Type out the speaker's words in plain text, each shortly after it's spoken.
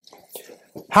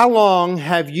How long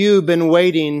have you been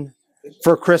waiting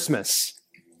for Christmas?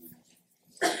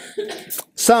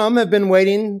 Some have been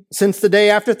waiting since the day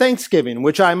after Thanksgiving,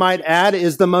 which I might add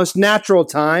is the most natural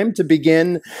time to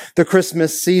begin the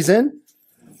Christmas season.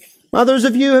 Others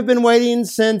of you have been waiting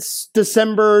since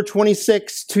December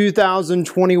 26,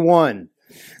 2021.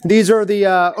 These are the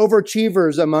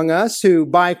overachievers among us who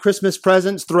buy Christmas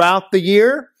presents throughout the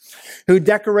year, who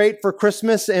decorate for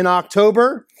Christmas in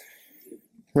October.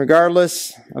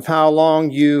 Regardless of how long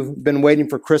you've been waiting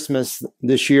for Christmas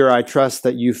this year, I trust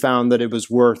that you found that it was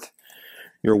worth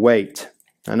your wait.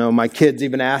 I know my kids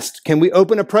even asked, can we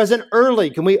open a present early?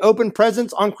 Can we open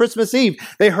presents on Christmas Eve?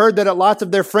 They heard that lots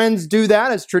of their friends do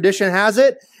that, as tradition has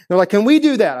it. They're like, can we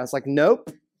do that? I was like, nope,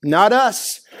 not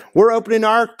us. We're opening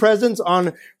our presents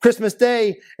on Christmas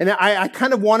Day. And I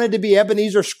kind of wanted to be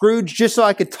Ebenezer Scrooge just so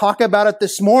I could talk about it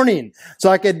this morning. So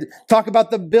I could talk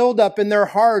about the buildup in their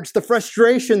hearts, the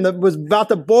frustration that was about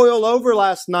to boil over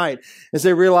last night as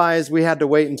they realized we had to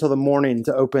wait until the morning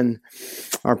to open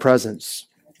our presents.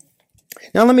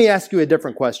 Now let me ask you a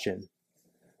different question.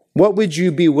 What would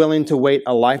you be willing to wait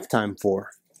a lifetime for?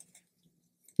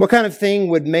 What kind of thing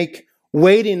would make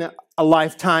waiting a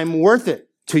lifetime worth it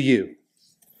to you?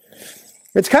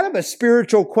 It's kind of a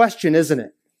spiritual question, isn't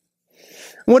it?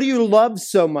 What do you love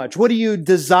so much? What do you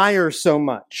desire so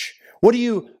much? What do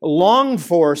you long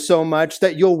for so much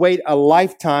that you'll wait a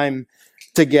lifetime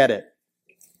to get it?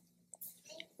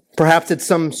 Perhaps it's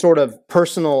some sort of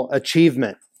personal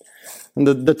achievement,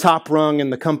 the top rung in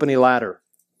the company ladder,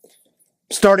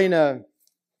 starting a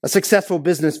successful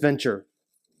business venture,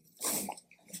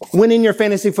 winning your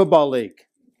fantasy football league.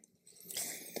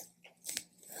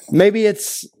 Maybe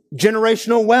it's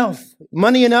generational wealth,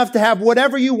 money enough to have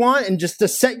whatever you want and just to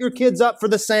set your kids up for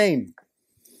the same.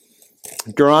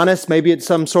 If you're honest, maybe it's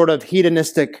some sort of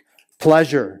hedonistic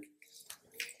pleasure.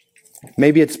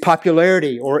 Maybe it's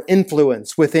popularity or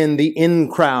influence within the in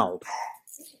crowd,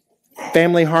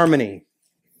 family harmony,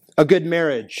 a good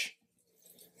marriage,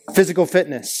 physical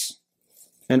fitness,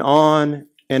 and on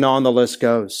the list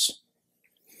goes.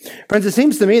 Friends, it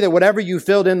seems to me that whatever you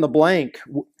filled in the blank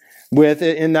with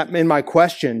in my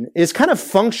question is kind of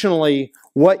functionally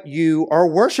what you are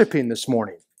worshiping this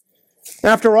morning.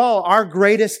 After all, our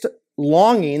greatest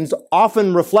longings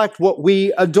often reflect what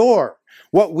we adore,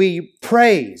 what we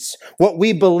praise, what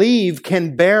we believe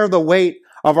can bear the weight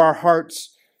of our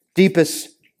heart's deepest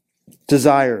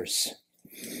desires.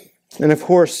 And of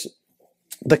course,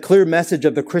 the clear message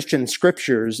of the Christian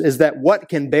scriptures is that what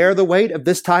can bear the weight of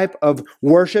this type of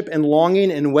worship and longing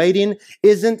and waiting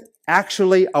isn't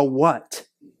actually a what.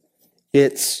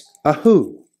 It's a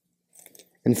who.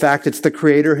 In fact, it's the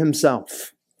Creator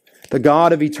himself, the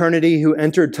God of eternity who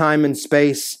entered time and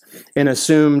space and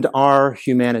assumed our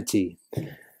humanity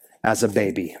as a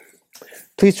baby.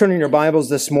 Please turn in your Bibles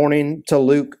this morning to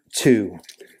Luke 2.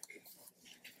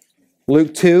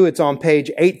 Luke 2, it's on page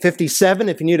 857.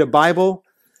 If you need a Bible,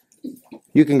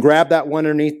 you can grab that one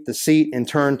underneath the seat and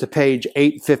turn to page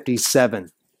 857.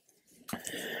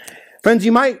 Friends,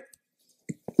 you might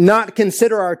not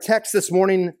consider our text this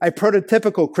morning a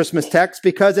prototypical Christmas text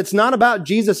because it's not about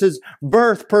Jesus'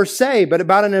 birth per se, but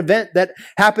about an event that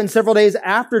happened several days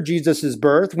after Jesus'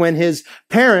 birth when his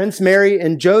parents, Mary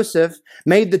and Joseph,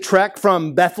 made the trek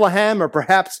from Bethlehem or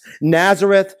perhaps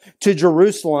Nazareth to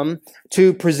Jerusalem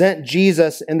to present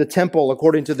Jesus in the temple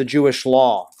according to the Jewish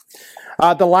law.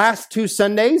 The last two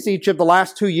Sundays, each of the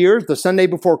last 2 years, the Sunday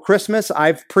before Christmas,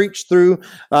 I've preached through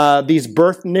these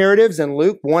birth narratives in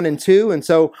Luke 1 and 2. And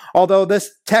so, although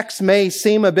this text may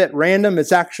seem a bit random,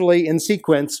 it's actually in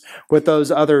sequence with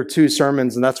those other two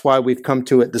sermons, and that's why we've come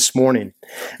to it this morning.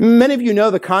 Many of you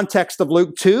know the context of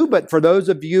Luke 2, but for those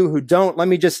of you who don't, let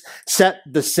me just set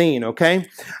the scene, okay?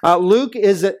 Luke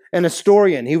is an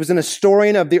historian. He was an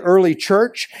historian of the early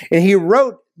church, and he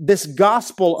wrote this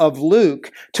Gospel of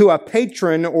Luke to a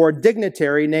patron or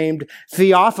dignitary named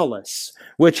Theophilus,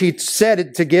 which he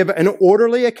said to give an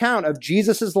orderly account of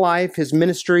Jesus' life, his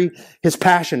ministry, his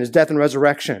passion, his death and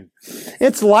resurrection.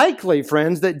 It's likely,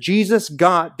 friends, that Jesus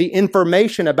got the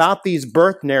information about these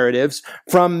birth narratives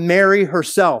from Mary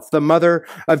herself, the mother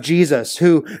of Jesus,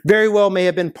 who very well may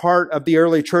have been part of the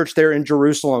early church there in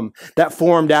Jerusalem that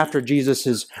formed after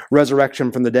Jesus'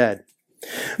 resurrection from the dead.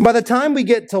 By the time we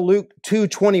get to Luke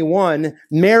 2:21,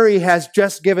 Mary has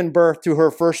just given birth to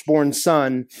her firstborn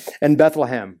son in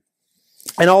Bethlehem.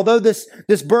 And although this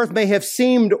birth may have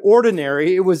seemed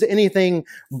ordinary, it was anything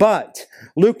but.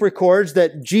 Luke records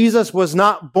that Jesus was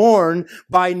not born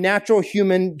by natural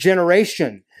human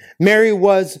generation. Mary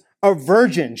was a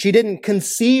virgin. She didn't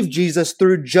conceive Jesus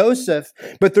through Joseph,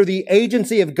 but through the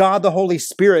agency of God the Holy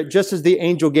Spirit, just as the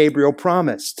angel Gabriel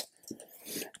promised.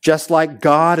 Just like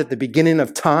God at the beginning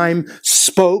of time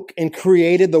spoke and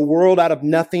created the world out of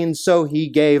nothing, so he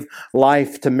gave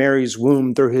life to Mary's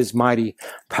womb through his mighty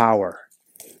power.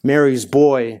 Mary's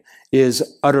boy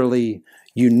is utterly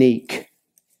unique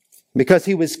because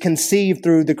he was conceived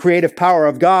through the creative power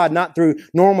of God, not through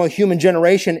normal human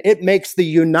generation. It makes the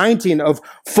uniting of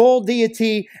full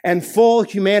deity and full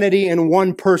humanity in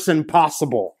one person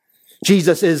possible.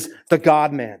 Jesus is the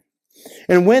God-man.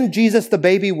 And when Jesus the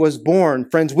baby was born,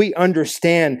 friends, we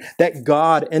understand that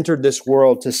God entered this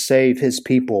world to save his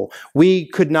people. We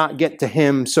could not get to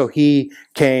him, so he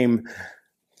came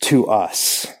to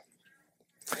us.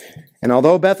 And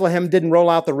although Bethlehem didn't roll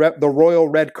out the royal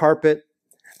red carpet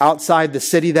outside the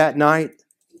city that night,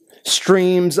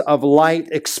 streams of light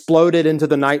exploded into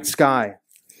the night sky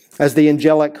as the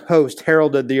angelic host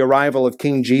heralded the arrival of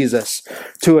King Jesus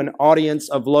to an audience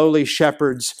of lowly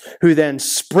shepherds who then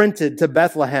sprinted to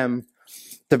Bethlehem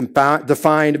to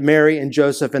find Mary and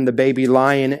Joseph and the baby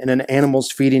lying in an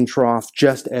animal's feeding trough,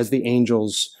 just as the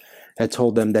angels had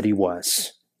told them that he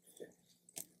was.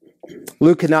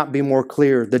 Luke could not be more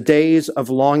clear. The days of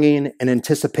longing and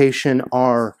anticipation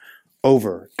are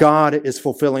over. God is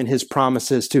fulfilling his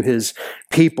promises to his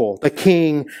people. The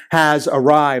King has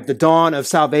arrived. The dawn of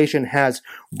salvation has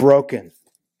broken.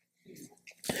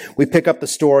 We pick up the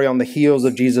story on the heels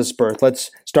of Jesus' birth.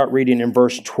 Let's start reading in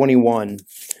verse 21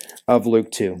 of Luke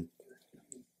 2.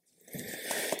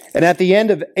 And at the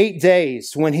end of 8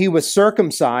 days, when he was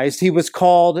circumcised, he was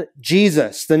called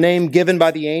Jesus, the name given by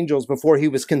the angels before he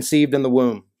was conceived in the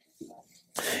womb.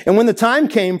 And when the time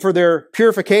came for their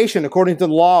purification, according to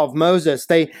the law of Moses,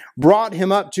 they brought him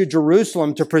up to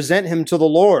Jerusalem to present him to the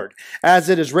Lord, as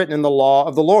it is written in the law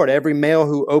of the Lord. Every male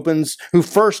who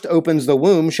first opens the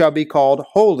womb shall be called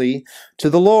holy to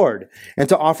the Lord, and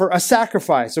to offer a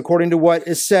sacrifice according to what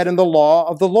is said in the law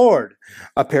of the Lord,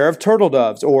 a pair of turtle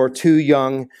doves or 2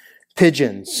 young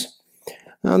pigeons.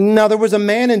 Now there was a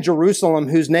man in Jerusalem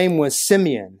whose name was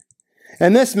Simeon.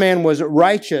 And this man was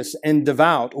righteous and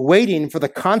devout, waiting for the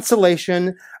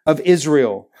consolation of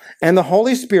Israel. And the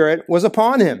Holy Spirit was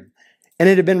upon him. And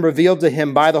it had been revealed to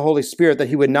him by the Holy Spirit that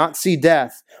he would not see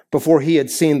death before he had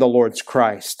seen the Lord's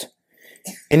Christ.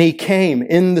 And he came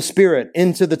in the Spirit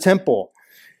into the temple.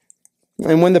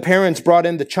 And when the parents brought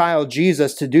in the child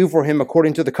Jesus to do for him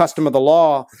according to the custom of the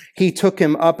law, he took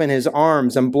him up in his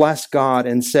arms and blessed God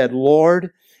and said,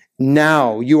 Lord,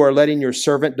 now you are letting your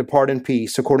servant depart in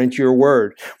peace according to your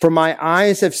word. For my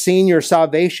eyes have seen your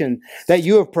salvation, that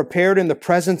you have prepared in the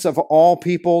presence of all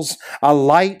peoples a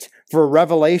light for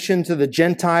revelation to the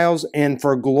Gentiles and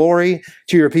for glory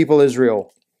to your people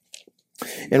Israel.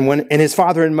 And his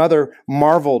father and mother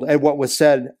marveled at what was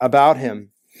said about him.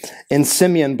 And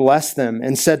Simeon blessed them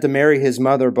and said to Mary his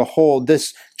mother, Behold,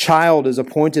 this child is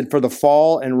appointed for the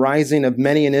fall and rising of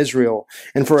many in Israel,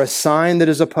 and for a sign that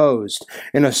is opposed.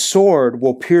 And a sword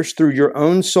will pierce through your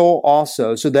own soul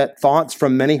also, so that thoughts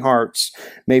from many hearts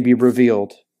may be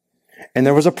revealed. And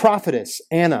there was a prophetess,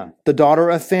 Anna, the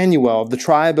daughter of Phanuel of the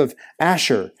tribe of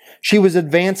Asher. She was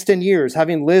advanced in years,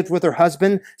 having lived with her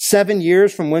husband 7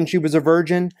 years from when she was a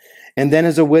virgin, and then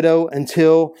as a widow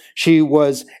until she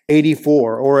was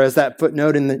 84. Or as that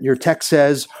footnote in your text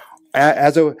says,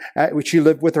 she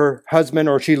lived with her husband,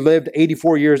 or she lived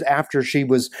 84 years after she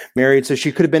was married. So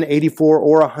she could have been 84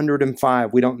 or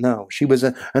 105. We don't know. She was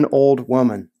an old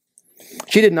woman.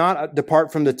 She did not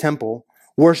depart from the temple,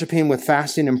 worshiping with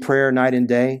fasting and prayer night and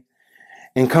day.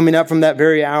 And coming up from that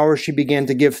very hour, she began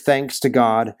to give thanks to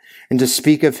God and to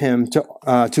speak of him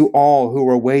to all who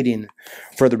were waiting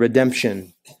for the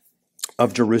redemption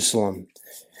of Jerusalem.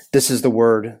 This is the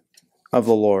word of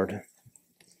the Lord.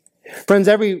 Friends,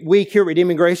 every week here at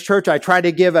Redeeming Grace Church, I try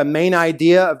to give a main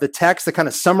idea of the text that kind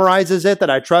of summarizes it, that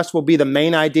I trust will be the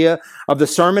main idea of the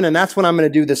sermon, and that's what I'm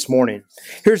going to do this morning.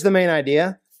 Here's the main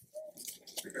idea.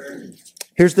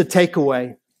 Here's the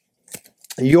takeaway.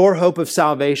 Your hope of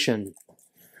salvation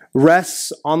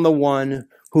rests on the one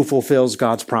who fulfills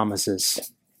God's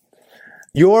promises.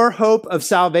 Your hope of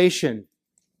salvation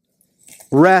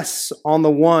rests on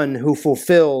the one who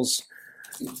fulfills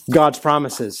God's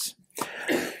promises.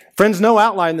 Friends, no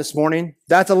outline this morning.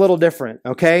 That's a little different,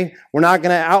 okay? We're not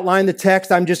going to outline the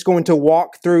text. I'm just going to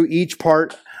walk through each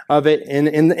part of it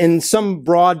in some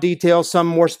broad detail, some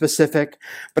more specific.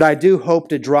 But I do hope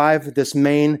to drive this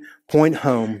main point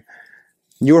home.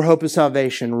 Your hope of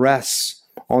salvation rests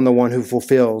on the one who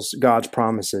fulfills God's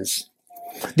promises.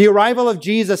 The arrival of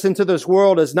Jesus into this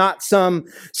world is not some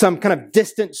kind of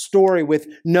distant story with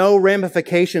no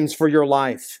ramifications for your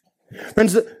life.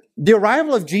 Friends, the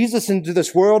arrival of Jesus into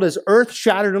this world is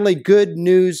earth-shatteringly good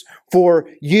news for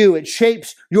you. It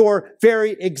shapes your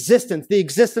very existence, the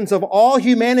existence of all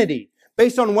humanity,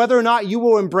 based on whether or not you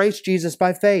will embrace Jesus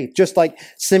by faith, just like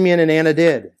Simeon and Anna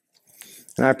did.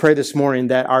 And I pray this morning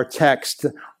that our text,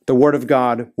 the Word of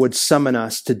God, would summon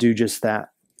us to do just that.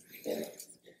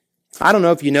 I don't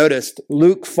know if you noticed,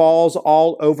 Luke falls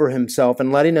all over himself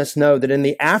in letting us know that in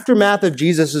the aftermath of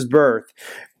Jesus' birth,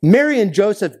 Mary and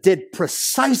Joseph did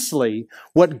precisely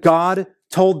what God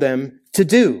told them to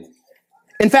do.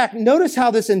 In fact, notice how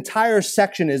this entire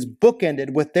section is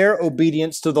bookended with their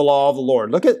obedience to the law of the Lord.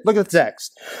 Look at the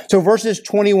text. So verses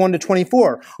 21 to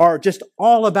 24 are just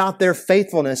all about their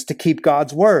faithfulness to keep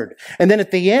God's word. And then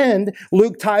at the end,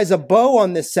 Luke ties a bow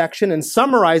on this section and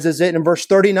summarizes it in verse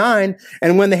 39.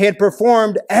 And when they had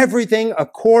performed everything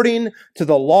according to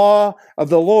the law of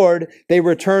the Lord, they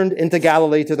returned into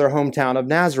Galilee to their hometown of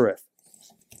Nazareth.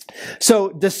 So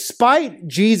despite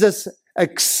Jesus'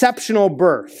 exceptional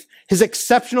birth, his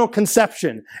exceptional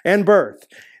conception and birth,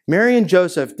 Mary and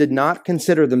Joseph did not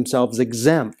consider themselves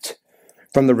exempt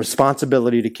from the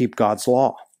responsibility to keep God's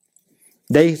law.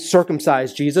 They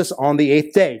circumcised Jesus on the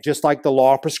 8th day, just like the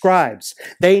law prescribes.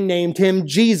 They named him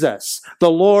Jesus. The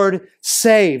Lord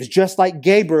saves, just like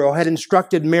Gabriel had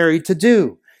instructed Mary to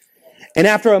do. And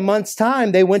after a month's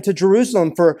time, they went to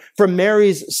Jerusalem for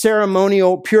Mary's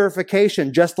ceremonial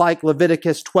purification, just like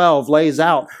Leviticus 12 lays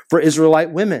out for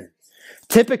Israelite women.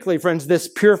 Typically, friends, this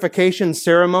purification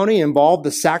ceremony involved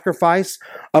the sacrifice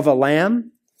of a lamb.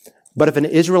 But if an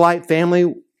Israelite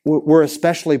family were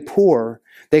especially poor,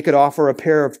 they could offer a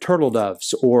pair of turtle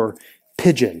doves or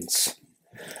pigeons.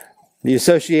 The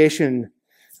association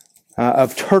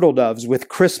of turtle doves with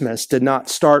Christmas did not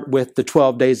start with the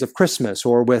 12 days of Christmas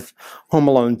or with Home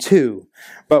Alone 2,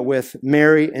 but with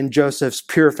Mary and Joseph's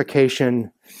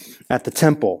purification at the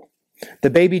temple.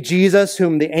 The baby Jesus,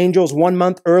 whom the angels 1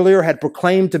 month earlier had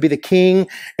proclaimed to be the King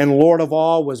and Lord of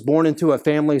all, was born into a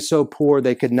family so poor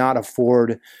they could not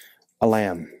afford a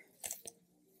lamb.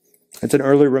 It's an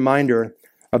early reminder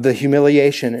of the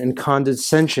humiliation and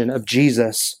condescension of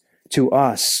Jesus to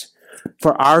us.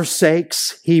 For our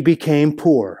sakes, he became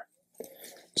poor,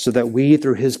 so that we,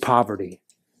 through his poverty,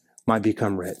 might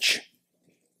become rich.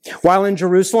 While in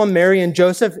Jerusalem, Mary and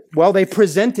Joseph, they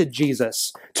presented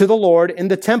Jesus to the Lord in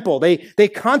the temple. They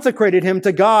consecrated him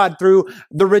to God through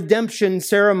the redemption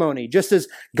ceremony. Just as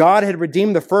God had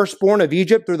redeemed the firstborn of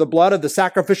Egypt through the blood of the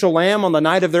sacrificial lamb on the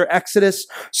night of their exodus,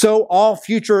 so all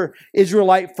future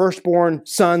Israelite firstborn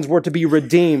sons were to be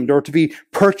redeemed or to be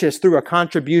purchased through a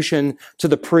contribution to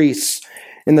the priests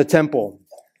in the temple.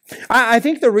 I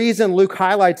think the reason Luke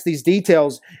highlights these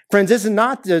details, friends, is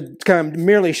not to kind of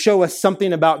merely show us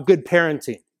something about good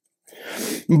parenting,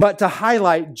 but to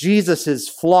highlight Jesus'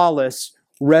 flawless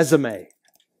resume.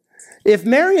 If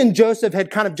Mary and Joseph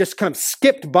had kind of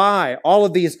skipped by all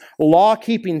of these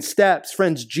law-keeping steps,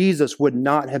 friends, Jesus would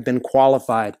not have been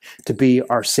qualified to be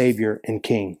our Savior and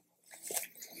King.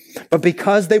 But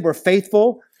because they were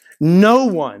faithful, no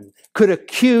one could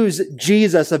accuse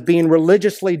Jesus of being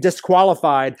religiously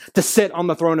disqualified to sit on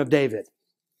the throne of David.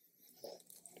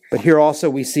 But here also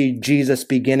we see Jesus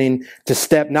beginning to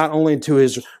step not only into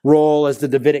his role as the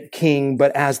Davidic king,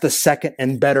 but as the second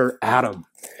and better Adam,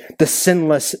 the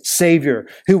sinless Savior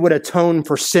who would atone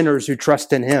for sinners who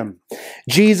trust in him.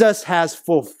 Jesus has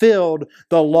fulfilled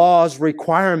the law's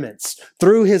requirements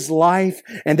through his life,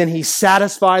 and then he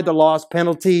satisfied the law's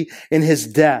penalty in his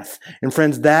death. And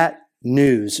friends, that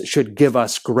news should give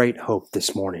us great hope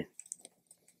this morning.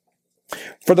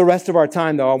 For the rest of our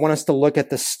time, though, I want us to look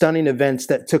at the stunning events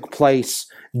that took place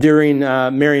during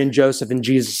Mary and Joseph and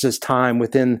Jesus' time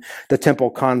within the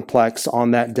temple complex on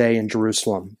that day in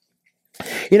Jerusalem.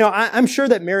 You know, I'm sure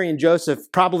that Mary and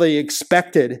Joseph probably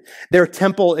expected their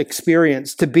temple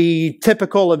experience to be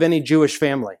typical of any Jewish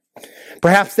family.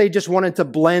 Perhaps they just wanted to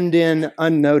blend in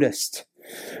unnoticed.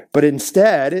 But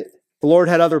instead, the Lord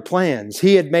had other plans.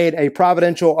 He had made a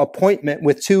providential appointment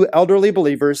with two elderly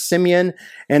believers, Simeon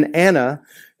and Anna,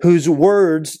 whose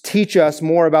words teach us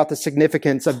more about the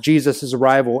significance of Jesus'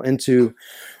 arrival into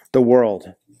the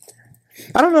world.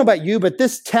 I don't know about you, but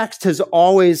this text has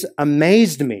always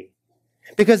amazed me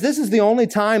because this is the only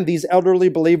time these elderly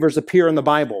believers appear in the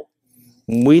Bible.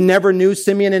 We never knew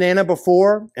Simeon and Anna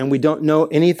before, and we don't know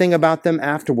anything about them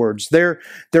afterwards. Their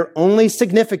only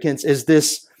significance is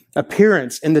this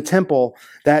appearance in the temple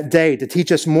that day to teach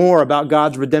us more about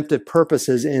God's redemptive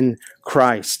purposes in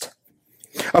Christ.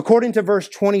 According to verse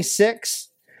 26,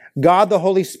 God the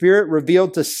Holy Spirit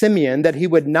revealed to Simeon that he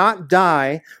would not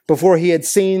die before he had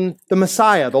seen the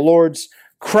Messiah, the Lord's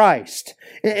Christ.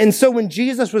 And so when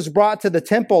Jesus was brought to the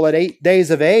temple at 8 days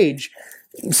of age,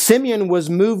 Simeon was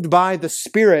moved by the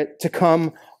Spirit to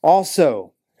come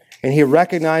also. And he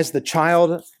recognized the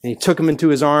child, and he took him into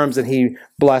his arms, and he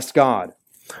blessed God.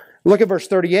 Look at verse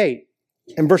 38.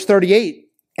 In verse 38,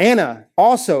 Anna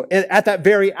also, at that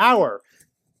very hour,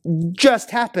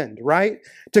 just happened, right?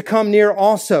 To come near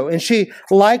also. And she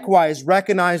likewise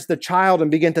recognized the child and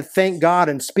began to thank God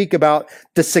and speak about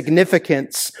the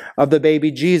significance of the baby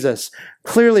Jesus.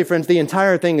 Clearly, friends, the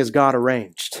entire thing is God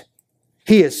arranged.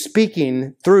 He is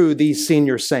speaking through these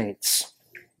senior saints.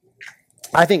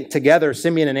 I think together,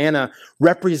 Simeon and Anna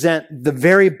represent the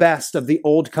very best of the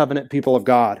Old Covenant people of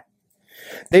God.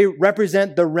 They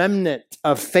represent the remnant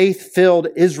of faith-filled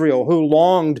Israel who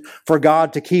longed for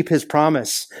God to keep his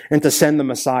promise and to send the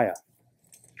Messiah.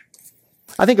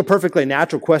 I think a perfectly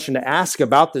natural question to ask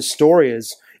about this story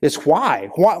is why?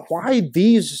 Why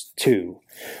these two?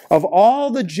 Of all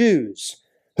the Jews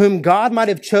whom God might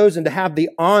have chosen to have the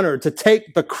honor to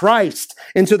take the Christ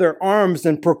into their arms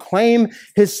and proclaim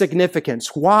his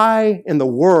significance, why in the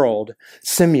world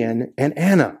Simeon and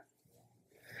Anna?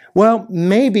 Well,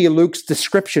 maybe Luke's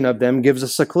description of them gives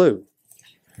us a clue.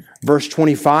 Verse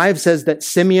 25 says that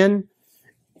Simeon,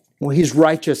 he's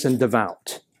righteous and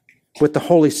devout, with the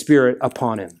Holy Spirit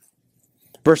upon him.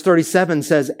 Verse 37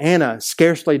 says Anna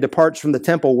scarcely departs from the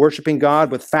temple, worshiping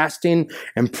God with fasting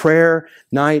and prayer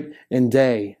night and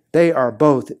day. They are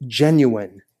both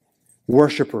genuine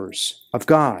worshipers of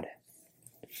God.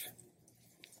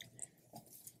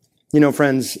 You know,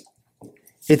 friends,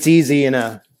 it's easy in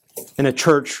a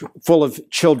church full of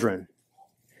children,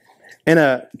 in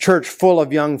a church full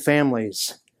of young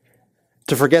families,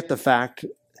 to forget the fact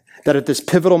that at this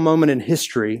pivotal moment in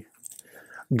history,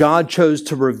 God chose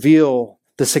to reveal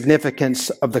the significance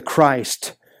of the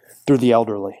Christ through the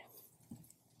elderly,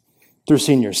 through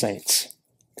senior saints.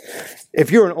 If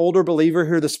you're an older believer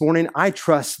here this morning, I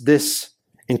trust this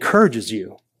encourages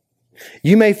you.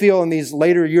 You may feel in these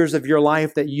later years of your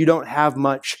life that you don't have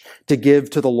much to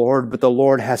give to the Lord, but the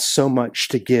Lord has so much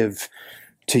to give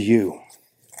to you.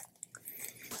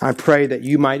 I pray that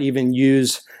you might even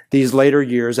use these later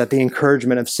years at the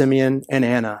encouragement of Simeon and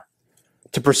Anna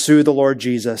to pursue the Lord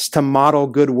Jesus, to model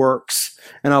good works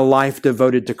and a life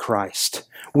devoted to Christ.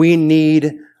 We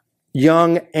need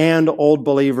young and old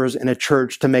believers in a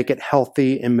church to make it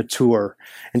healthy and mature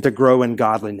and to grow in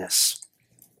godliness.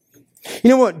 You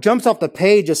know what jumps off the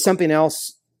page is something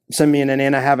else Simeon and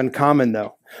Anna have in common,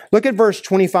 though. Look at verse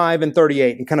 25 and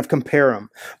 38 and kind of compare them.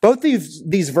 Both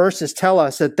these verses tell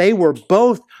us that they were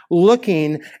both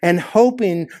looking and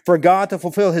hoping for God to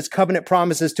fulfill his covenant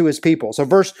promises to his people. So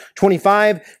verse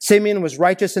 25, Simeon was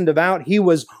righteous and devout. He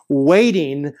was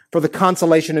waiting for the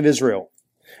consolation of Israel.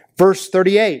 Verse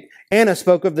 38, Anna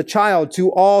spoke of the child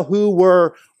to all who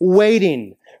were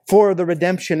waiting for the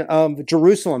redemption of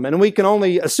Jerusalem. And we can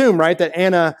only assume, right, that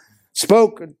Anna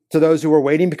spoke to those who were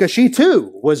waiting because she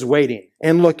too was waiting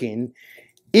and looking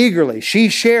eagerly. She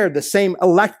shared the same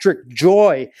electric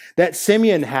joy that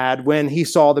Simeon had when he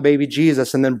saw the baby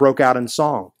Jesus and then broke out in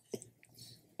song.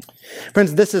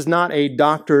 Friends, this is not a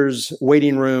doctor's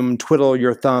waiting room, twiddle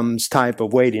your thumbs type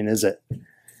of waiting, is it?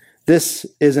 This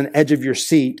is an edge of your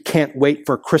seat, can't wait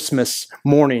for Christmas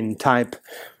morning type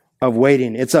of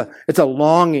waiting. It's a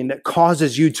longing that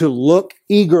causes you to look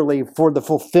eagerly for the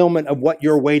fulfillment of what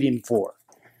you're waiting for.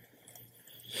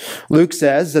 Luke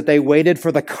says that they waited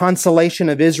for the consolation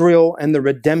of Israel and the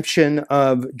redemption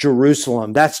of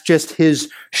Jerusalem. That's just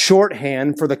his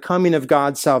shorthand for the coming of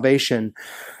God's salvation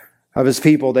of his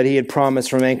people that he had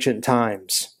promised from ancient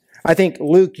times. I think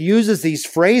Luke uses these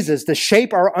phrases to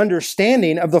shape our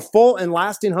understanding of the full and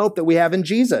lasting hope that we have in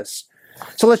Jesus.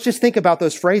 So let's just think about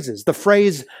those phrases. The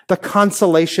phrase, the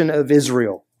consolation of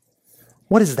Israel.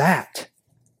 What is that?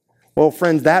 Well,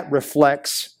 friends, that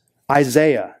reflects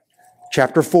Isaiah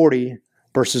chapter 40,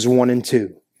 verses 1 and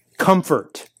 2.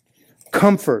 Comfort,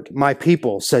 comfort my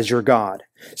people, says your God.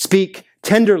 Speak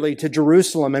tenderly to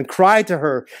Jerusalem and cry to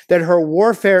her that her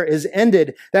warfare is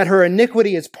ended, that her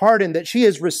iniquity is pardoned, that she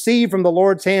has received from the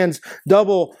Lord's hands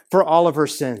double for all of her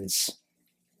sins.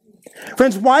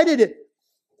 Friends, why did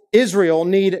Israel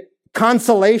need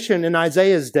consolation in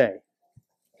Isaiah's day?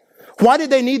 Why did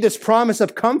they need this promise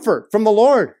of comfort from the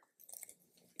Lord?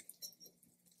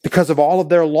 Because of all of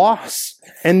their loss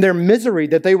and their misery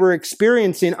that they were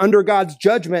experiencing under God's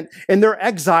judgment in their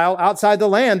exile outside the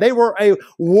land. They were a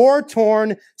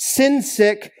war-torn,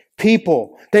 sin-sick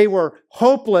people. They were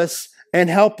hopeless and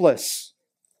helpless.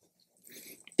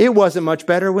 It wasn't much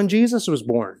better when Jesus was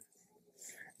born.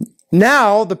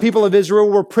 Now, the people of Israel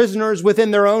were prisoners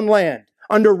within their own land,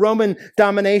 under Roman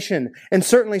domination, and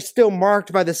certainly still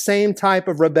marked by the same type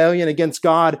of rebellion against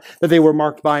God that they were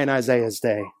marked by in Isaiah's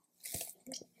day.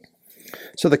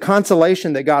 So the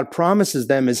consolation that God promises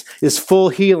them is full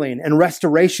healing and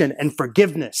restoration and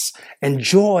forgiveness and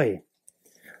joy.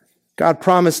 God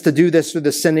promised to do this through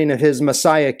the sending of his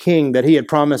Messiah king that he had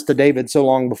promised to David so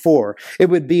long before. It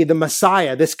would be the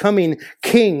Messiah, this coming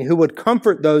king who would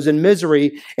comfort those in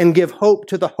misery and give hope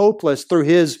to the hopeless through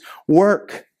his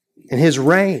work and his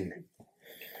reign.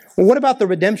 Well, what about the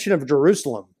redemption of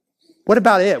Jerusalem? What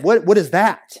about it? What is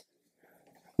that?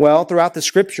 Well, throughout the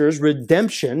scriptures,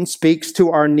 redemption speaks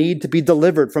to our need to be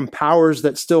delivered from powers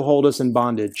that still hold us in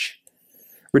bondage.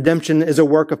 Redemption is a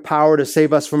work of power to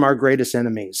save us from our greatest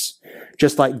enemies,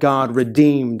 just like God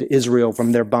redeemed Israel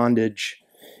from their bondage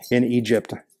in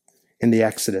Egypt in the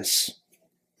Exodus.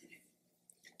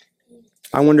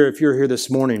 I wonder if you're here this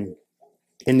morning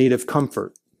in need of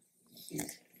comfort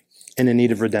and in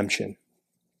need of redemption.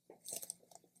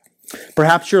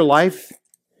 Perhaps your life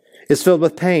is filled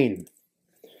with pain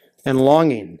and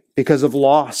longing because of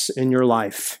loss in your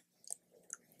life.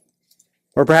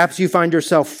 Or perhaps you find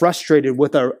yourself frustrated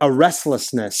with a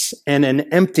restlessness and an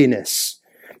emptiness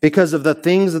because of the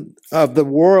things of the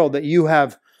world that you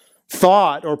have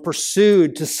thought or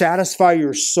pursued to satisfy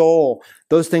your soul.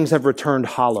 Those things have returned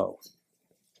hollow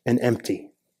and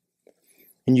empty.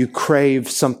 And you crave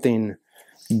something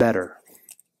better.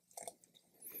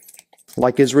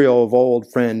 Like Israel of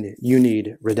old, friend, you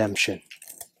need redemption.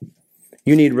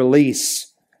 You need release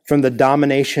from the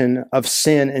domination of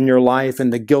sin in your life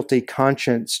and the guilty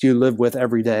conscience you live with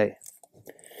every day.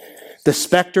 The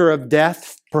specter of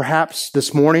death, perhaps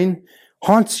this morning,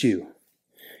 haunts you.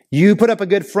 You put up a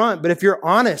good front, but if you're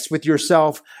honest with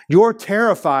yourself, you're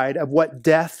terrified of what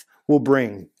death will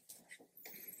bring.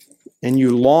 And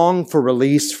you long for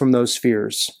release from those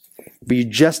fears, but you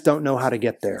just don't know how to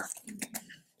get there.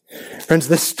 Friends,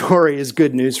 this story is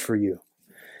good news for you.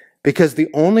 Because the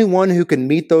only one who can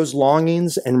meet those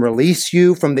longings and release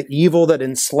you from the evil that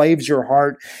enslaves your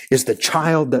heart is the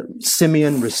child that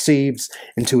Simeon receives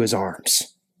into his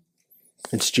arms.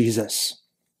 It's Jesus.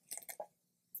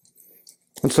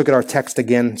 Let's look at our text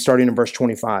again, starting in verse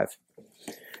 25.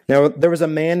 Now, there was a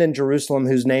man in Jerusalem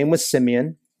whose name was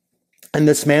Simeon, and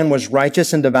this man was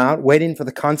righteous and devout, waiting for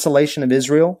the consolation of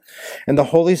Israel, and the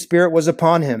Holy Spirit was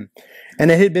upon him. And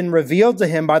it had been revealed to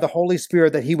him by the Holy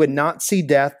Spirit that he would not see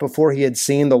death before he had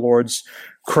seen the Lord's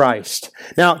Christ.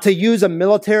 Now, to use a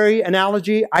military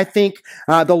analogy, I think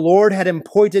the Lord had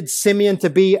appointed Simeon to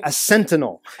be a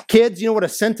sentinel. Kids, you know what a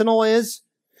sentinel is?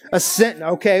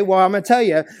 Okay, well, I'm going to tell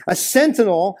you, a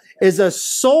sentinel is a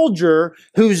soldier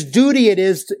whose duty it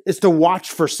is to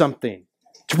watch for something,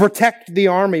 to protect the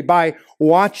army by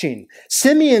watching.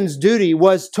 Simeon's duty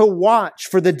was to watch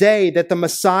for the day that the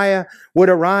Messiah would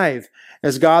arrive,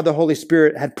 as God the Holy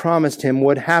Spirit had promised him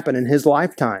would happen in his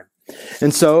lifetime.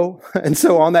 And so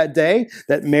on that day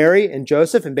that Mary and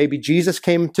Joseph and baby Jesus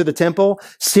came to the temple,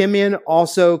 Simeon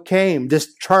also came,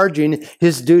 discharging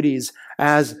his duties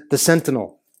as the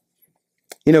sentinel.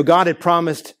 You know, God had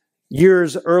promised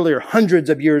years earlier, hundreds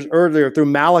of years earlier, through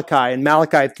Malachi, in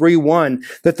Malachi 3:1,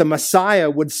 that the Messiah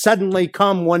would suddenly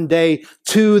come one day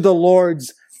to the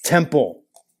Lord's temple.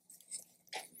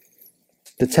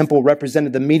 The temple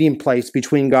represented the meeting place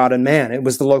between God and man. It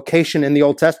was the location in the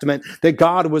Old Testament that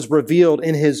God was revealed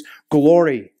in his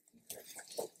glory.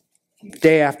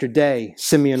 Day after day,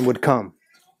 Simeon would come.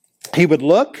 He would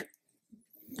look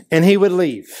and he would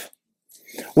leave.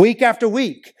 Week after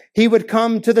week, he would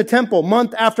come to the temple.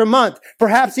 Month after month,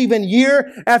 perhaps even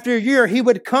year after year, he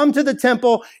would come to the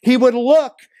temple, he would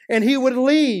look and he would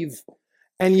leave.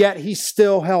 And yet he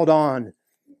still held on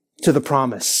to the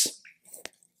promise.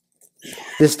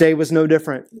 This day was no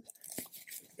different.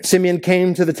 Simeon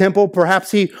came to the temple.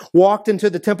 Perhaps he walked into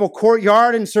the temple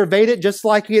courtyard and surveyed it just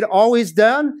like he had always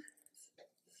done.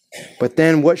 But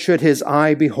then what should his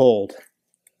eye behold?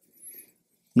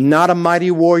 Not a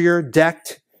mighty warrior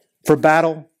decked for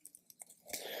battle.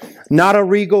 Not a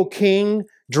regal king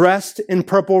dressed in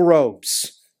purple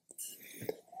robes.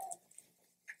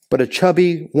 But a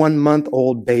chubby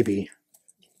 1-month-old baby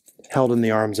held in the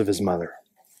arms of his mother.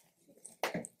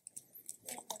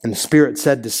 And the Spirit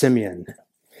said to Simeon,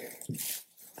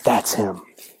 that's him.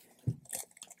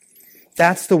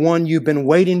 That's the one you've been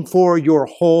waiting for your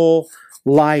whole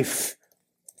life.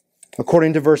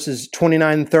 According to verses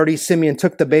 29 and 30, Simeon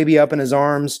took the baby up in his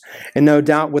arms and no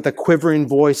doubt with a quivering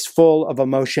voice full of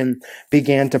emotion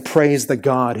began to praise the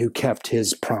God who kept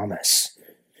his promise.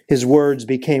 His words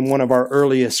became one of our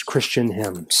earliest Christian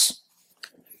hymns.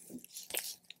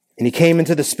 And he came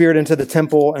into the Spirit into the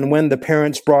temple, and when the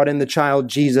parents brought in the child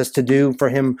Jesus to do for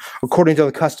him according to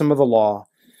the custom of the law,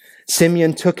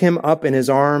 Simeon took him up in his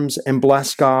arms and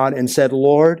blessed God and said,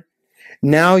 Lord,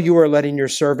 now you are letting your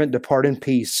servant depart in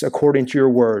peace according to your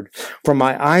word. For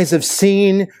my eyes have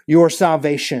seen your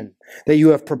salvation, that you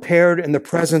have prepared in the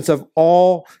presence of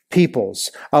all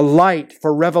peoples, a light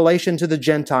for revelation to the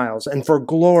Gentiles and for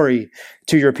glory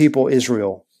to your people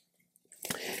Israel.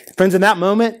 Friends, in that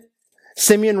moment,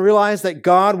 Simeon realized that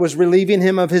God was relieving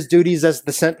him of his duties as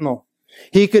the sentinel.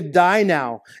 He could die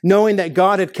now, knowing that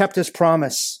God had kept his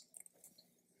promise.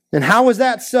 And how was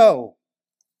that so?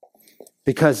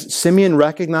 Because Simeon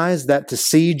recognized that to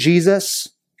see Jesus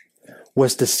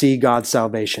was to see God's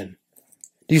salvation.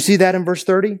 Do you see that in verse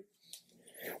 30?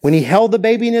 When he held the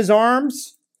baby in his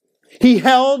arms, he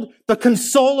held the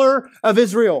consoler of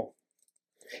Israel.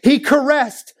 He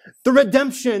caressed the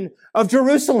redemption of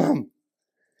Jerusalem.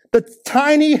 The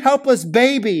tiny, helpless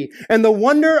baby and the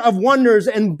wonder of wonders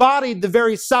embodied the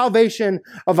very salvation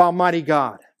of Almighty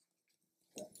God.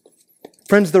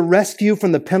 Friends, the rescue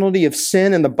from the penalty of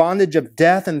sin and the bondage of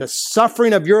death and the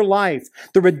suffering of your life,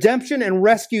 the redemption and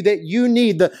rescue that you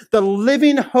need, the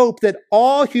living hope that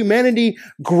all humanity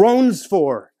groans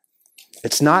for.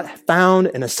 It's not found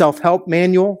in a self-help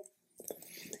manual.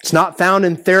 It's not found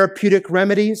in therapeutic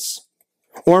remedies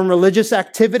or in religious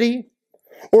activity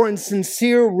or in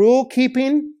sincere rule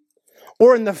keeping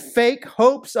or in the fake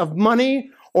hopes of money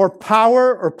or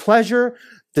power or pleasure.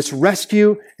 This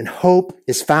rescue and hope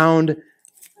is found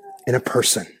in a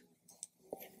person.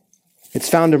 It's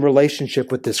found in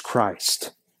relationship with this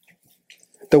Christ.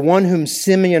 The one whom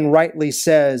Simeon rightly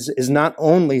says is not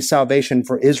only salvation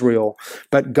for Israel,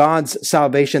 but God's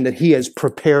salvation that he has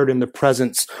prepared in the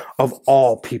presence of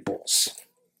all peoples.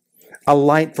 A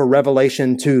light for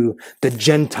revelation to the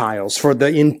Gentiles, for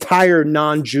the entire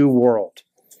non-Jew world.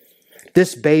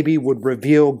 This baby would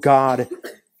reveal God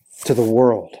to the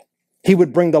world. He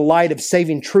would bring the light of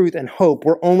saving truth and hope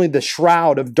where only the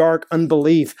shroud of dark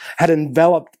unbelief had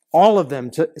enveloped all of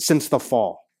them since the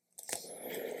fall.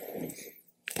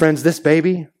 Friends, this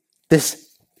baby,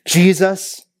 this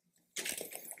Jesus,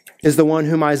 is the one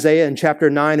whom Isaiah in chapter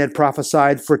 9 had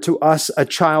prophesied, for to us a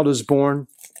child is born,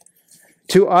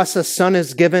 to us a son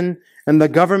is given, and the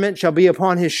government shall be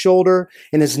upon his shoulder,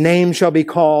 and his name shall be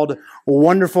called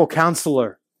Wonderful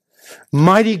Counselor,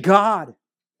 Mighty God,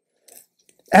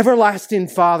 Everlasting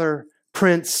Father,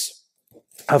 Prince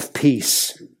of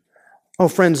Peace. Oh,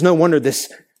 friends, no wonder this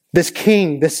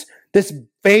king, this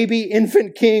baby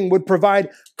infant king would provide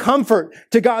comfort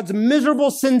to God's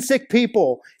miserable, sin-sick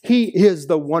people. He is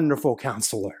the Wonderful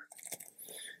Counselor.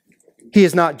 He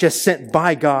is not just sent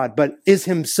by God, but is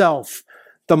himself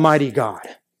the mighty God.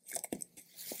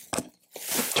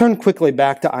 Turn quickly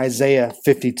back to Isaiah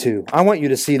 52. I want you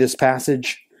to see this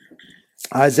passage.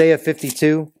 Isaiah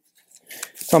 52.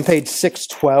 It's on page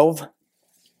 612.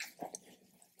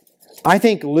 I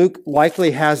think Luke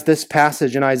likely has this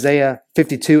passage in Isaiah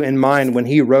 52 in mind when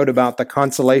he wrote about the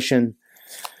consolation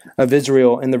of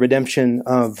Israel and the redemption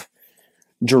of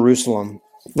Jerusalem.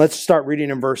 Let's start reading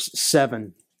in verse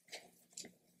 7.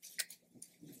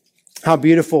 How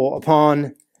beautiful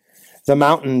upon the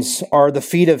mountains are the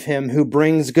feet of him who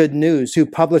brings good news, who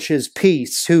publishes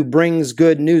peace, who brings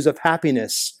good news of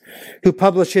happiness, who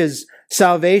publishes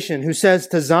salvation, who says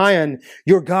to Zion,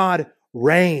 your God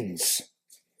reigns.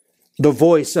 The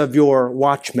voice of your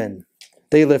watchmen,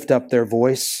 they lift up their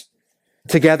voice.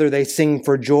 Together they sing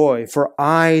for joy, for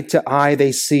eye to eye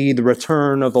they see the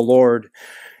return of the Lord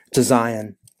to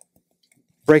Zion.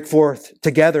 Break forth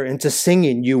together into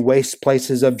singing, you waste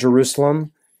places of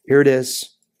Jerusalem. Here it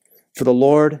is. For the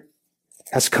Lord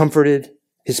has comforted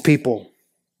his people.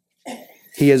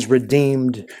 He has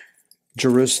redeemed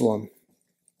Jerusalem.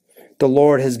 The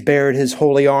Lord has bared his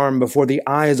holy arm before the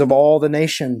eyes of all the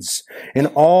nations, and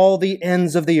all the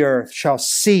ends of the earth shall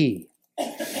see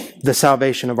the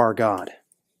salvation of our God.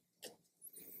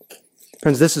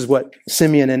 Friends, this is what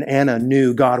Simeon and Anna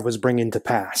knew God was bringing to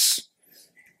pass.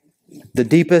 The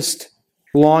deepest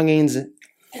longings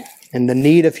and the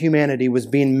need of humanity was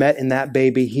being met in that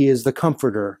baby. He is the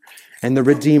comforter and the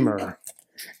redeemer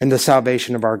and the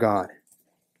salvation of our God.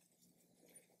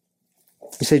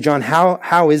 You say, John,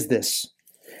 how is this?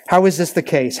 How is this the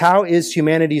case? How is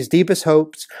humanity's deepest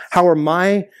hopes? How are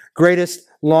my greatest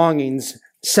longings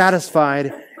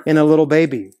satisfied in a little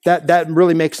baby? That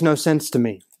really makes no sense to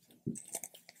me.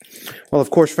 Well,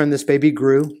 of course, friend, this baby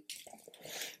grew.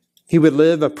 He would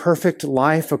live a perfect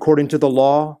life according to the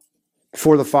law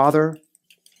before the Father.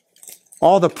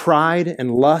 All the pride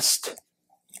and lust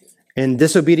and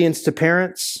disobedience to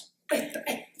parents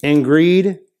and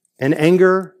greed and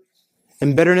anger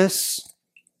and bitterness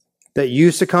that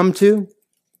you succumb to,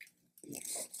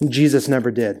 Jesus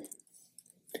never did.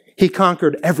 He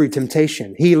conquered every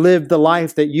temptation. He lived the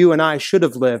life that you and I should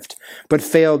have lived, but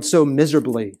failed so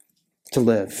miserably to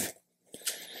live.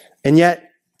 And yet,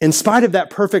 in spite of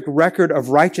that perfect record of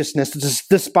righteousness,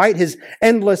 despite his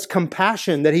endless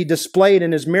compassion that he displayed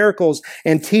in his miracles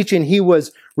and teaching, he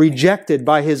was rejected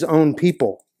by his own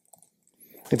people.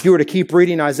 If you were to keep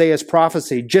reading Isaiah's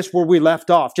prophecy, just where we left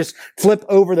off, just flip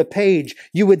over the page,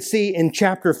 you would see in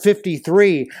chapter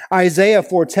 53, Isaiah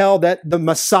foretell that the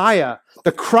Messiah,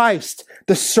 the Christ,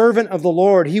 the servant of the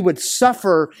Lord, he would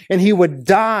suffer and he would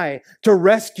die to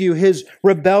rescue his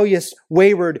rebellious,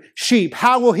 wayward sheep.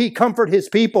 How will he comfort his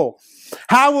people?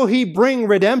 How will he bring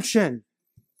redemption?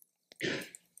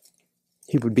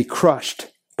 He would be crushed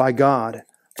by God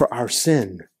for our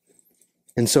sin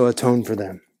and so atone for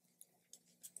them.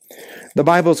 The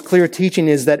Bible's clear teaching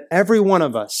is that every one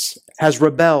of us has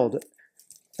rebelled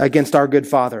against our good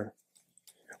Father.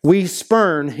 We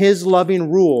spurn his loving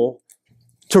rule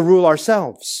to rule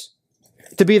ourselves,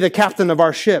 to be the captain of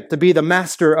our ship, to be the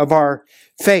master of our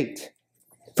fate.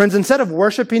 Friends, instead of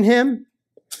worshiping him,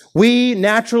 we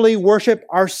naturally worship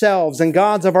ourselves and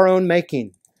gods of our own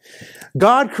making.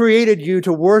 God created you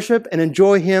to worship and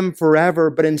enjoy him forever,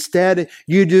 but instead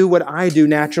you do what I do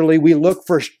naturally. We look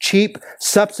for cheap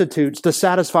substitutes to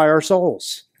satisfy our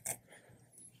souls.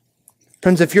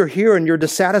 Friends, if you're here and you're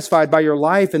dissatisfied by your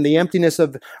life and the emptiness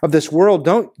of this world,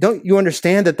 don't you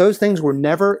understand that those things were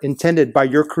never intended by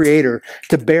your Creator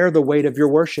to bear the weight of your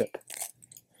worship?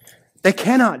 They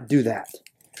cannot do that.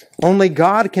 Only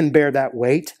God can bear that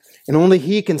weight, and only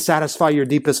he can satisfy your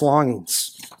deepest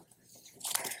longings.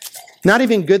 Not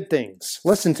even good things,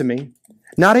 listen to me,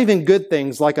 not even good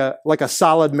things like a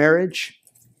solid marriage,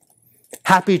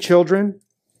 happy children,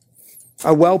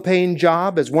 a well-paying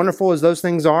job, as wonderful as those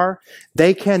things are,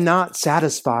 they cannot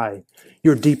satisfy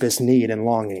your deepest need and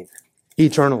longing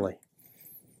eternally.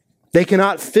 They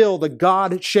cannot fill the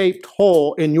God-shaped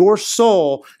hole in your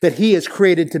soul that he has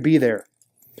created to be there.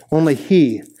 Only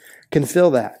he can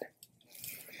fill that.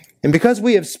 And because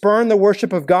we have spurned the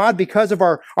worship of God, because of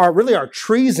our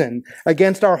treason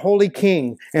against our holy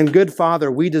King and good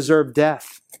Father, we deserve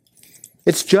death.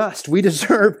 It's just. We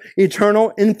deserve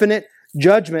eternal, infinite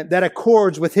judgment that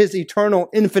accords with his eternal,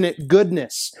 infinite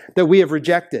goodness that we have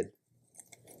rejected.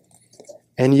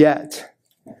 And yet,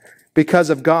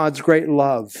 because of God's great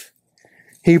love,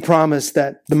 he promised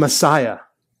that the Messiah,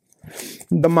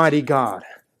 the mighty God,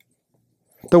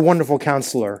 the wonderful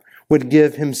counselor, would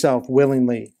give himself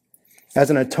willingly as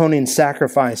an atoning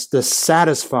sacrifice to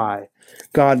satisfy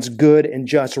God's good and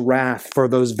just wrath for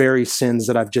those very sins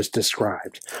that I've just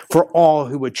described, for all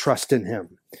who would trust in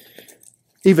him.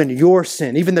 Even your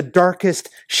sin, even the darkest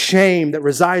shame that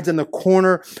resides in the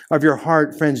corner of your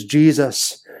heart, friends,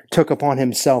 Jesus took upon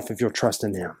himself if you'll trust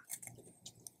in him.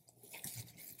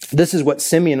 This is what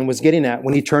Simeon was getting at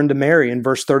when he turned to Mary in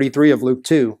verse 33 of Luke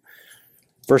 2.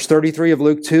 Verse 33 of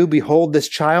Luke 2, behold, this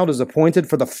child is appointed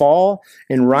for the fall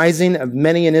and rising of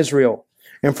many in Israel,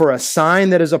 and for a sign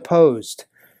that is opposed.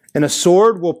 And a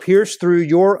sword will pierce through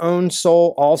your own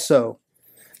soul also,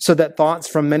 so that thoughts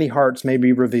from many hearts may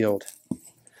be revealed.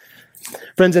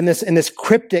 Friends, in this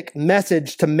cryptic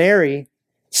message to Mary,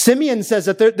 Simeon says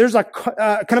that there's a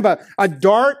kind of a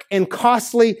dark and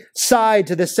costly side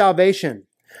to this salvation.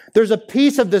 There's a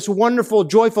piece of this wonderful,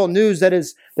 joyful news that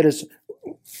is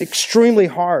extremely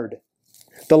hard.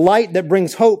 The light that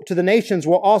brings hope to the nations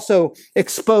will also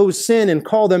expose sin and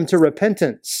call them to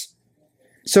repentance.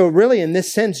 So really, in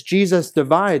this sense, Jesus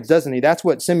divides, doesn't he? That's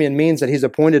what Simeon means, that he's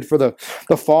appointed for the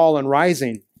fall and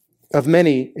rising of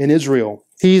many in Israel.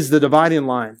 He's the dividing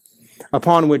line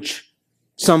upon which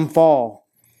some fall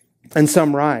and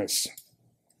some rise.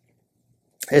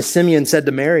 As Simeon said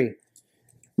to Mary,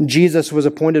 Jesus was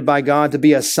appointed by God to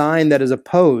be a sign that is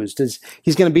opposed.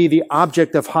 He's going to be the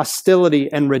object of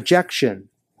hostility and rejection.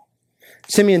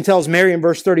 Simeon tells Mary in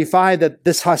verse 35 that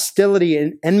this hostility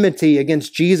and enmity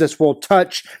against Jesus will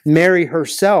touch Mary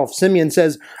herself. Simeon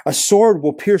says, a sword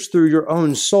will pierce through your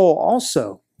own soul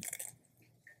also.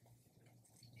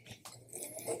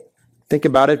 Think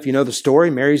about it. If you know the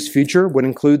story, Mary's future would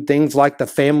include things like the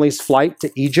family's flight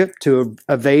to Egypt to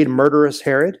evade murderous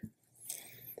Herod.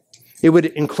 It would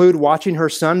include watching her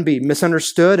son be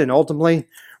misunderstood and ultimately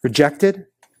rejected,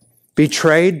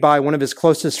 betrayed by one of his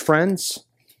closest friends,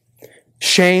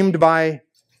 shamed by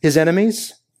his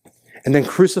enemies, and then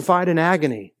crucified in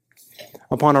agony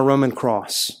upon a Roman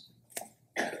cross.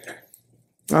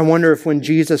 I wonder if when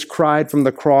Jesus cried from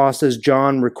the cross, as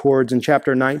John records in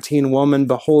chapter 19, woman,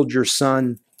 behold your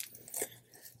son,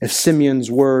 if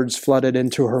Simeon's words flooded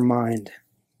into her mind.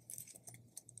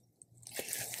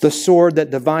 The sword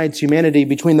that divides humanity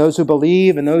between those who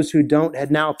believe and those who don't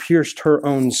had now pierced her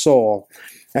own soul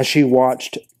as she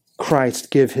watched Christ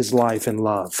give his life in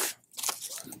love.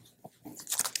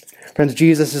 Friends,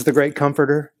 Jesus is the great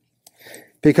comforter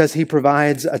because he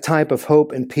provides a type of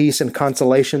hope and peace and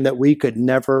consolation that we could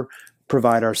never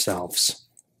provide ourselves.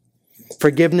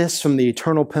 Forgiveness from the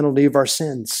eternal penalty of our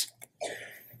sins.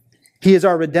 He is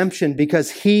our redemption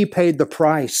because he paid the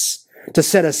price to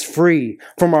set us free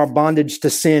from our bondage to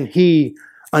sin. He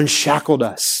unshackled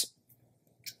us.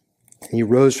 He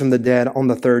rose from the dead on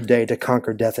the third day to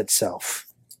conquer death itself.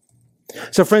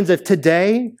 So friends, if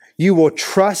today you will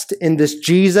trust in this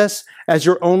Jesus as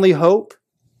your only hope,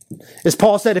 as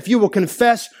Paul said, if you will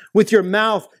confess with your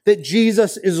mouth that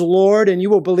Jesus is Lord and you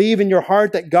will believe in your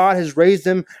heart that God has raised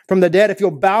him from the dead, if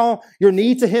you'll bow your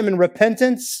knee to him in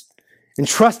repentance and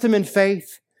trust him in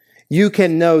faith, you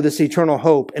can know this eternal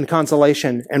hope and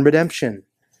consolation and redemption.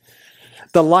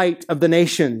 The light of the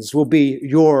nations will be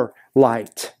your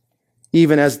light,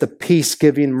 even as the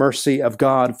peace-giving mercy of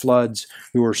God floods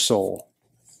your soul.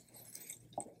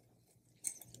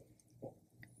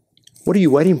 What are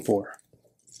you waiting for?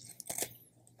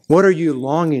 What are you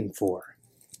longing for?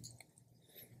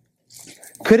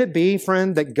 Could it be,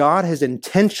 friend, that God has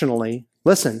intentionally,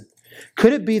 listen,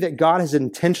 could it be that God has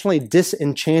intentionally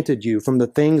disenchanted you from the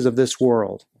things of this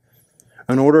world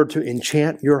in order to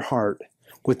enchant your heart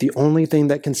with the only thing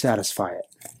that can satisfy it?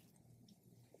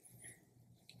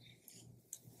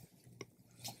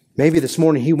 Maybe this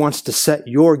morning he wants to set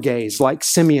your gaze, like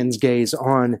Simeon's gaze,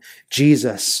 on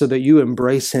Jesus so that you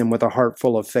embrace him with a heart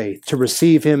full of faith, to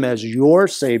receive him as your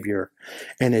Savior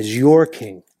and as your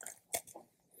King.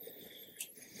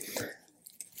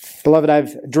 Beloved,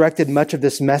 I've directed much of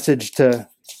this message to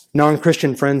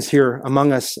non-Christian friends here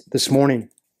among us this morning.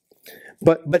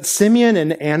 But Simeon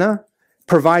and Anna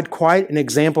provide quite an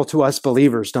example to us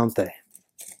believers, don't they?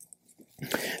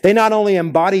 They not only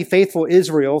embody faithful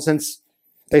Israel, since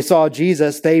they saw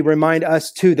Jesus, they remind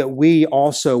us too that we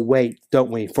also wait,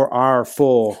 don't we, for our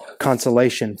full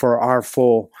consolation, for our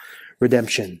full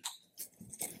redemption.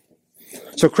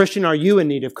 So Christian, are you in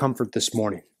need of comfort this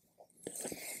morning?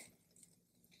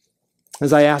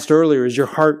 As I asked earlier, is your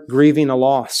heart grieving a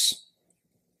loss?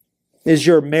 Is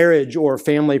your marriage or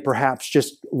family perhaps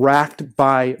just racked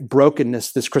by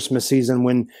brokenness this Christmas season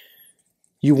when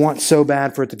you want so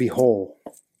bad for it to be whole?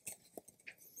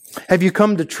 Have you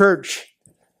come to church,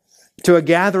 to a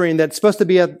gathering that's supposed to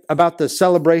be about the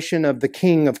celebration of the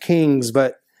King of Kings,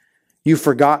 but you've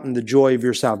forgotten the joy of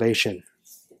your salvation?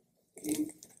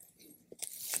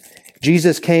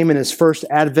 Jesus came in his first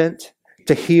advent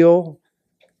to heal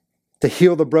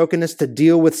the brokenness, to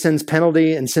deal with sin's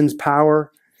penalty and sin's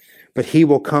power, but he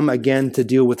will come again to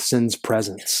deal with sin's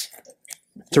presence,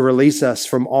 to release us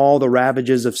from all the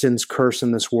ravages of sin's curse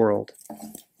in this world.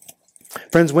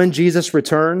 Friends, when Jesus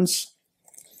returns,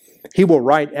 he will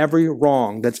right every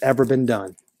wrong that's ever been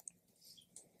done.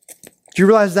 Do you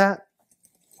realize that?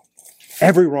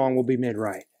 Every wrong will be made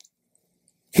right.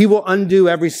 He will undo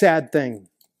every sad thing.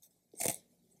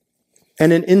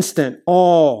 In an instant,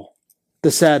 all the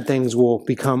sad things will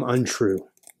become untrue.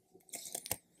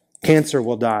 Cancer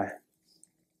will die.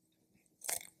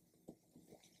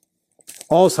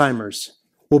 Alzheimer's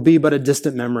will be but a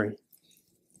distant memory.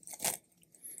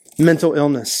 Mental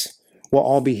illness will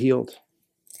all be healed.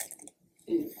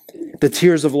 The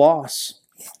tears of loss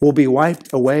will be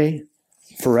wiped away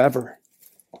forever,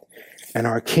 and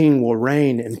our King will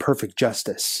reign in perfect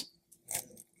justice.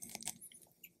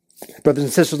 Brothers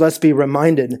and sisters, let's be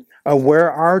reminded of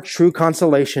where our true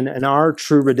consolation and our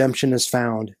true redemption is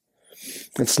found.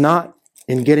 It's not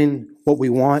in getting what we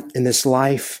want in this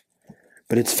life,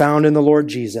 but it's found in the Lord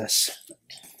Jesus.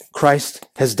 Christ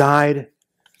has died.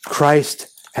 Christ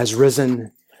has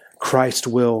risen. Christ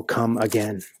will come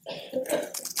again.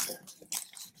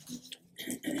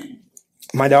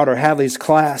 My daughter Hadley's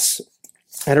class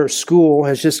at her school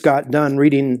has just got done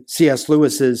reading C.S.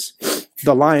 Lewis's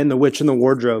The Lion, the Witch, and the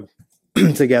Wardrobe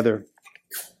together.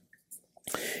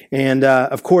 And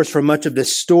of course, for much of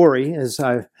this story, as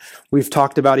we've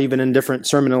talked about even in different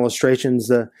sermon illustrations,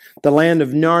 the land of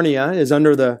Narnia is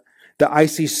under the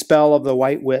icy spell of the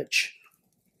White Witch.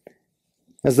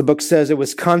 As the book says, it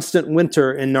was constant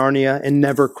winter in Narnia and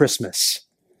never Christmas,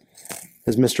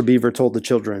 as Mr. Beaver told the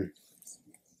children.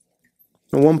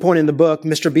 At one point in the book,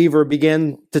 Mr. Beaver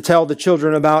began to tell the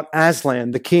children about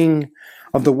Aslan, the king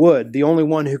of the wood, the only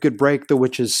one who could break the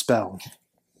witch's spell.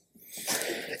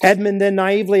 Edmund then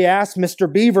naively asked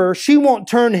Mr. Beaver, "She won't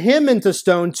turn him into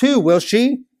stone too, will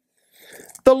she?"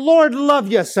 "The Lord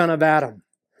love you, son of Adam.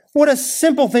 What a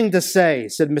simple thing to say,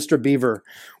 said Mr. Beaver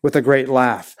with a great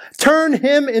laugh. Turn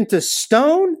him into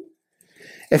stone?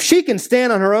 If she can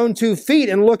stand on her own 2 feet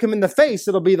and look him in the face,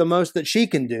 it'll be the most that she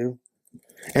can do,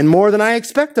 and more than I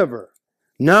expect of her.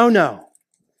 No, no.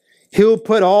 He'll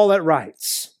put all at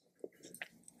rights.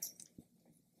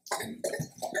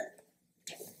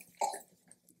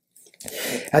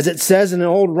 As it says in an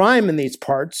old rhyme in these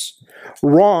parts,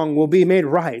 wrong will be made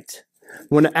right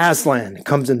when Aslan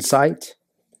comes in sight.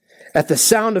 At the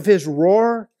sound of his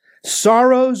roar,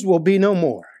 sorrows will be no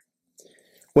more.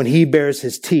 When he bares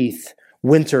his teeth,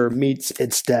 winter meets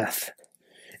its death.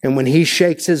 And when he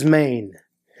shakes his mane,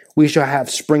 we shall have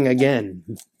spring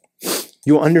again.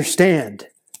 You'll understand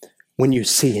when you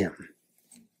see him.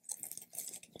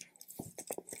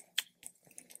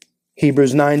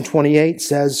 Hebrews 9:28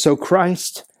 says, so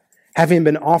Christ, having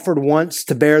been offered once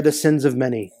to bear the sins of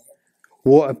many,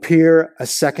 will appear a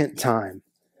second time,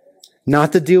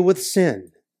 not to deal with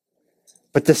sin,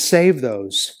 but to save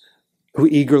those who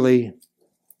eagerly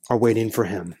are waiting for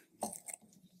him.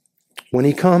 When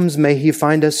he comes, may he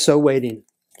find us so waiting,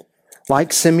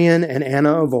 like Simeon and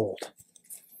Anna of old.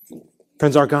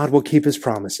 Friends, our God will keep his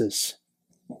promises,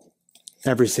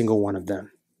 every single one of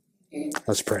them.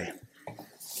 Let's pray.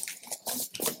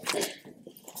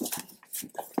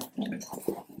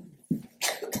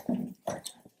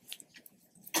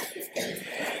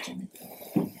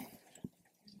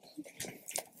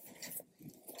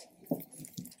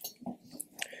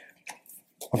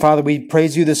 Father, we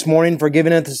praise you this morning for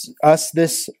giving us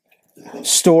this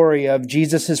story of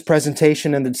Jesus'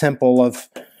 presentation in the temple, of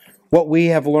what we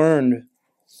have learned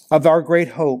of our great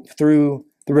hope through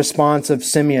the response of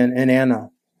Simeon and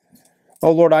Anna.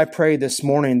 Oh Lord, I pray this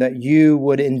morning that you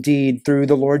would indeed, through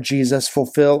the Lord Jesus,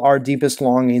 fulfill our deepest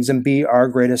longings and be our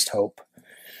greatest hope.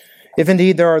 If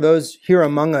indeed there are those here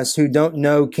among us who don't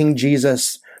know King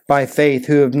Jesus by faith,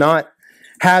 who have not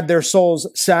had their souls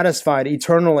satisfied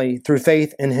eternally through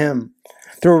faith in him,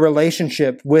 through a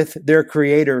relationship with their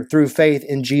Creator, through faith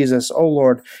in Jesus. Oh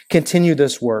Lord, continue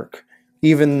this work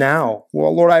even now.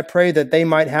 Well, Lord, I pray that they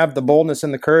might have the boldness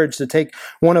and the courage to take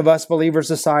one of us believers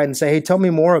aside and say, hey, tell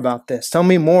me more about this. Tell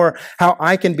me more how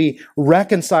I can be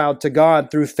reconciled to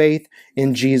God through faith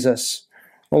in Jesus.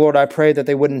 Oh Lord, I pray that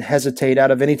they wouldn't hesitate out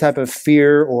of any type of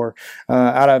fear or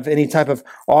out of any type of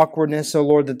awkwardness. Oh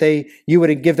Lord, that you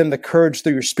would give them the courage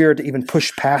through your Spirit to even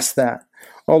push past that.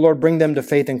 Oh Lord, bring them to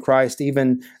faith in Christ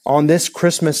even on this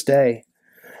Christmas day.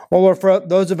 Oh Lord, for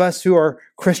those of us who are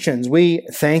Christians, we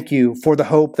thank you for the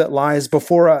hope that lies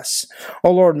before us.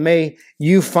 Oh Lord, may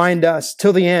you find us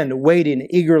till the end, waiting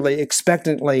eagerly,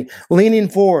 expectantly, leaning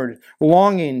forward,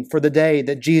 longing for the day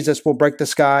that Jesus will break the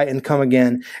sky and come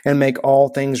again and make all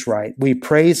things right. We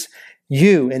praise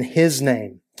you in his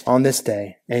name on this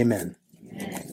day. Amen.